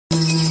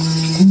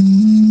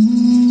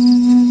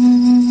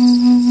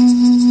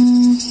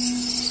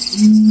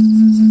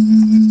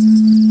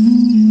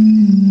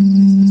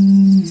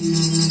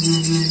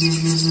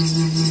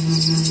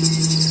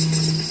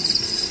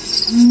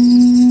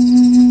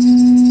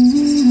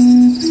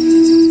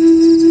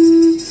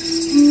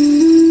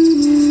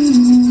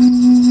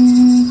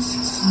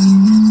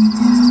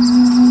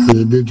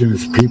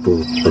indigenous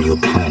people of the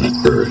planet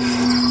Earth.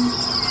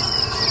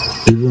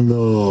 Even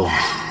though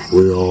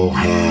we all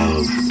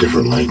have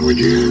different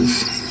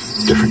languages,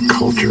 different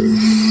cultures,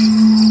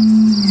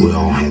 we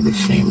all have the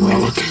same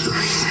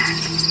relatives.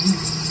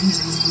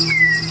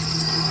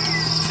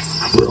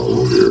 We all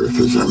know the Earth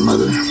as our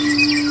mother.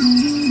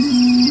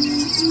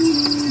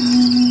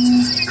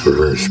 We're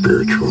very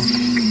spiritual.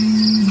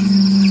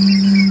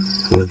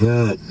 With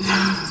that,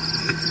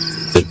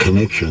 a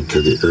connection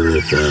to the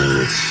Earth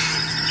as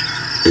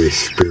a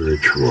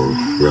spiritual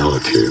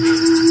relative,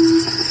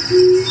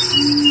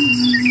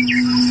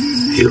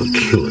 you're a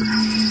killer.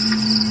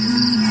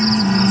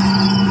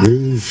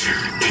 These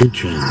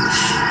teachings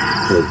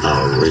of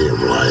our way of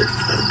life,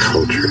 our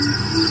culture,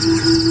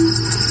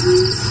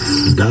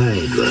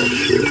 died right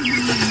here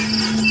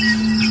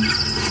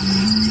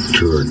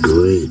to a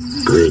great,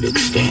 great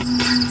extent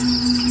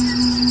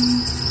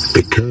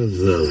because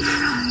of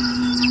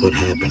what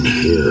happened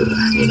here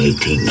in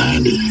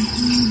 1890.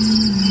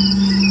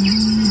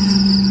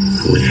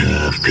 We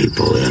have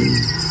people in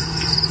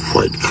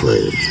white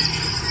clay.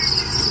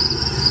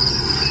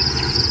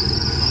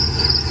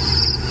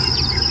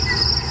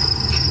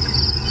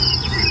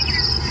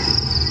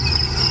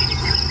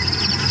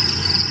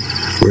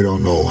 We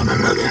don't know one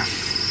another.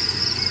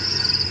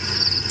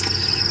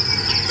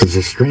 It's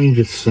the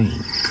strangest thing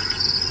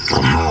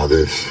on how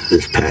this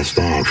is passed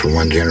on from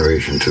one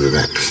generation to the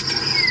next.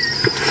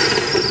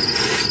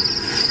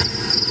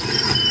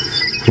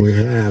 We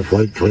have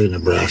White Clay,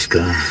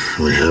 Nebraska.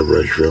 We have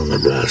Rushville,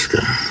 Nebraska.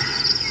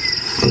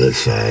 On this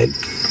side,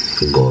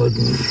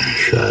 Gordon,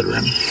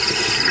 Shadron.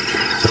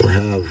 We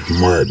have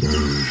Martin,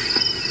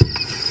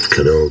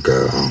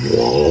 Kadoga,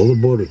 all the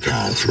border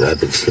towns,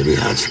 Rapid City,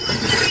 Hot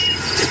Springs.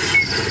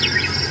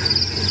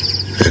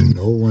 And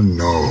no one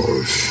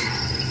knows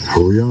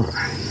who we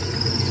are.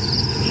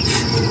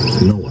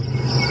 No one.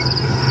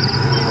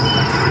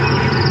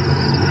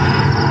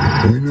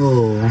 We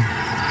know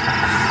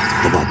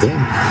about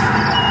them,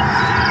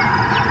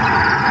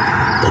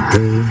 but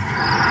they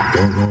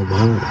don't know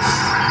about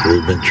us.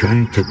 We've been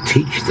trying to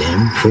teach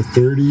them for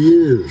 30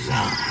 years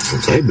now,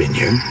 since I've been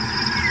here.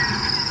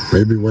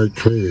 Maybe White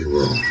Clay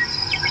will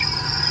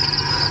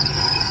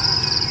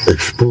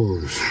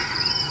expose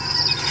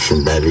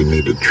some badly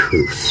needed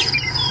truths.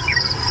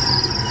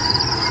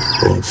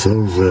 Once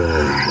those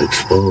are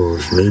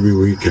exposed, maybe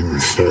we can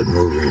start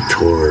moving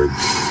towards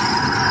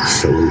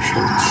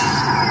solutions.